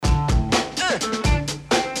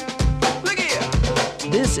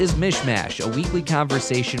This is MichMash, a weekly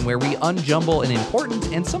conversation where we unjumble an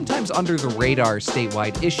important and sometimes under-the-radar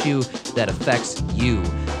statewide issue that affects you.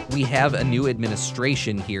 We have a new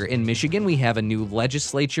administration here in Michigan. We have a new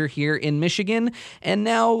legislature here in Michigan. And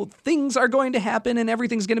now things are going to happen and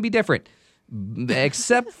everything's going to be different.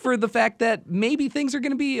 Except for the fact that maybe things are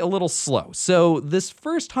going to be a little slow. So this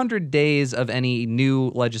first 100 days of any new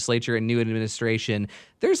legislature and new administration,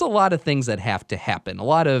 there's a lot of things that have to happen. A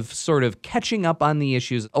lot of sort of catching up on the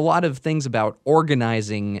issues, a lot of things about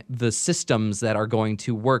organizing the systems that are going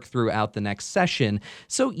to work throughout the next session.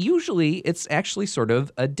 So usually it's actually sort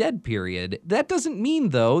of a dead period. That doesn't mean,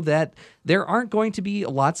 though, that there aren't going to be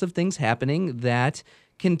lots of things happening that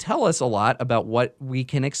can tell us a lot about what we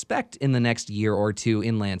can expect in the next year or two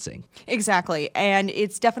in Lansing. Exactly. And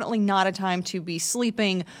it's definitely not a time to be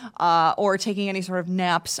sleeping or taking any sort of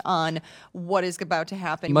naps on what is about to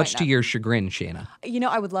happen. Much to your chagrin, Cheyna. You know,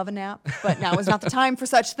 I would love a nap, but now is not the time for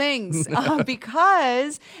such things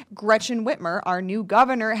because Gretchen Whitmer, our new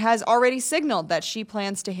governor, has already signaled that she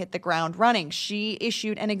plans to hit the ground running. She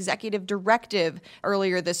issued an executive directive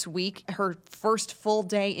earlier this week, her first full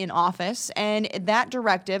day in office, and that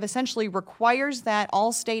directive essentially requires that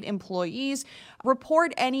all state employees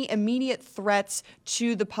report any immediate threats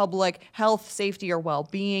to the public health, safety, or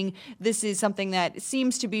well-being. This is something that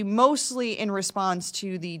seems to be mostly in response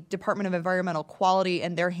to the Department of Environmental Quality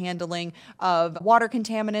and their handling of water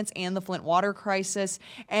contaminants and the Flint water crisis.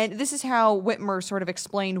 And this is how Whitmer sort of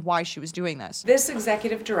explained why she was doing this. This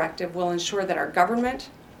executive directive will ensure that our government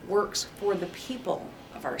works for the people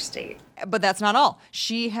of our state. But that's not all.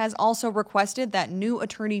 She has also requested that new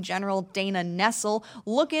Attorney General Dana Nessel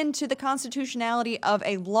look into the constitutionality of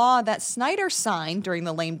a law that Snyder signed during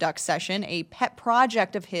the lame duck session, a pet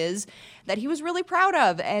project of his that he was really proud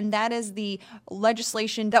of, and that is the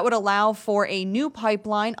legislation that would allow for a new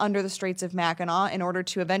pipeline under the Straits of Mackinac in order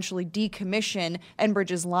to eventually decommission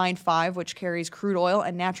Enbridge's Line 5, which carries crude oil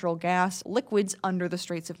and natural gas liquids under the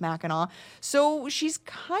Straits of Mackinac. So she's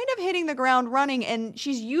kind of hitting the ground running, and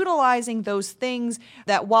she's utilizing those things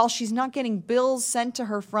that while she's not getting bills sent to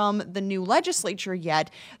her from the new legislature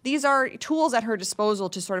yet, these are tools at her disposal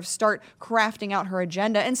to sort of start crafting out her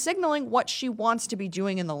agenda and signaling what she wants to be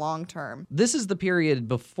doing in the long term. This is the period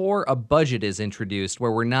before a budget is introduced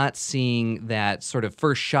where we're not seeing that sort of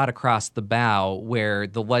first shot across the bow where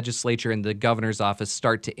the legislature and the governor's office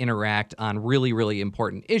start to interact on really, really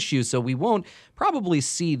important issues. So we won't probably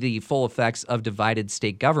see the full effects of divided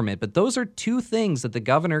state government. But those are two things that the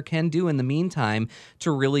governor can do in the meantime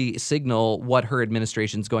to really signal what her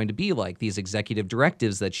administration is going to be like. These executive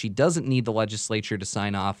directives that she doesn't need the legislature to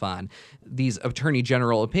sign off on. These attorney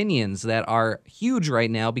general opinions that are huge right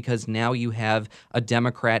now because now you have a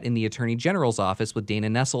Democrat in the attorney general's office with Dana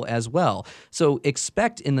Nessel as well. So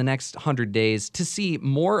expect in the next 100 days to see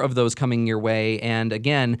more of those coming your way and,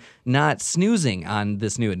 again, not snoozing on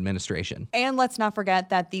this new administration. And let's not forget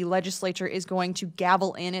that the legislature is going to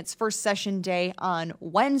gavel in its first session day on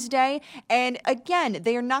Wednesday. And again,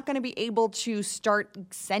 they are not going to be able to start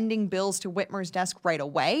sending bills to Whitmer's desk right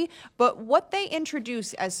away. But what they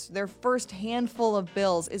introduce as their first handful of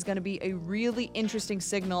bills is going to be a really interesting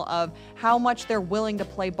signal of how much they're willing to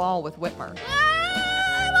play ball with Whitmer.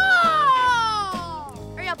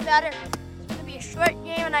 Hurry up, Dad. It's going to be a short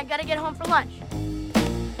game and I got to get home for lunch.